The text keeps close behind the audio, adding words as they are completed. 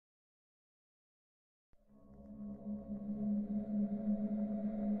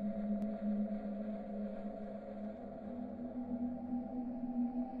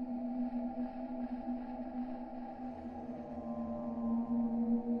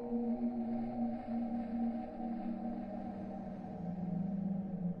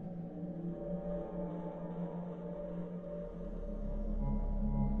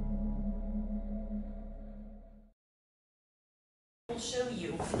show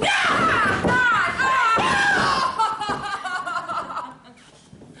you.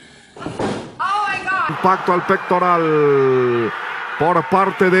 Impacto al pectoral por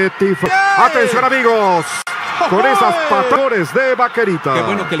parte de Tifa. Atención amigos, con esas patadas de vaquerita. Qué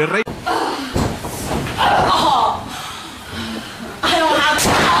bueno que le rey.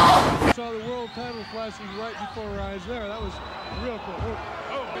 Saw the world title flashing right before our eyes there. That was real cool.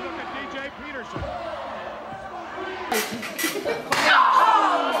 Oh, look at DJ Peterson.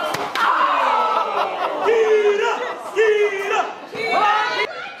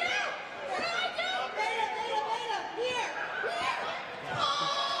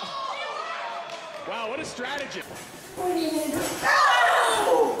 Wow, what a strategy.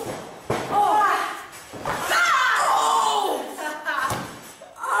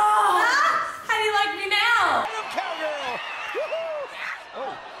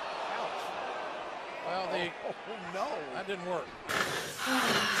 That didn't work.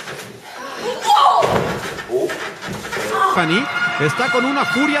 Fanny está con una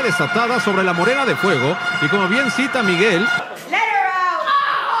furia desatada sobre la morena de fuego y como bien cita Miguel.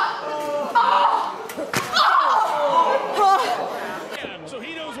 So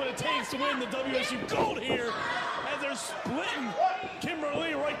he knows what it takes to win the WSU gold here as they're splitting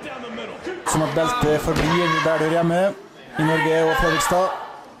Kimberly right down the middle. Som at beltet forblir der det hører hjemme i Norge og Fredrikstad.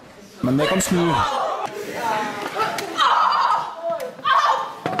 Men det kan snu.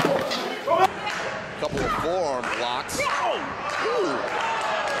 Couple of forearm blocks.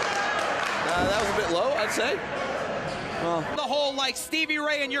 That was a bit low, I'd say. The hole like Stevie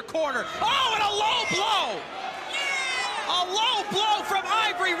Ray in your corner. Oh, and a low blow! A low blow from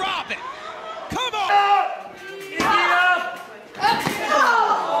Ivory Robin. Come on!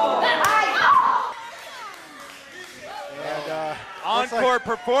 And Encore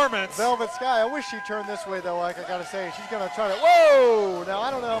performance. Velvet Sky. I wish she turned this way though. Like I gotta say, she's gonna try to. Whoa! Now I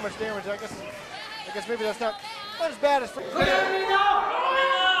don't know how much damage. I guess maybe that's not as bad as.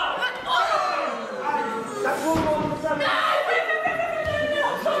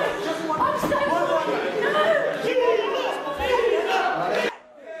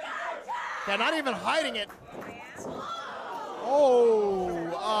 They're not even hiding it. Oh,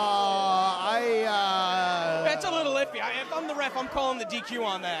 That's a little iffy. If I'm the ref, I'm calling the DQ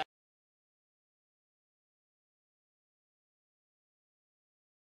on that.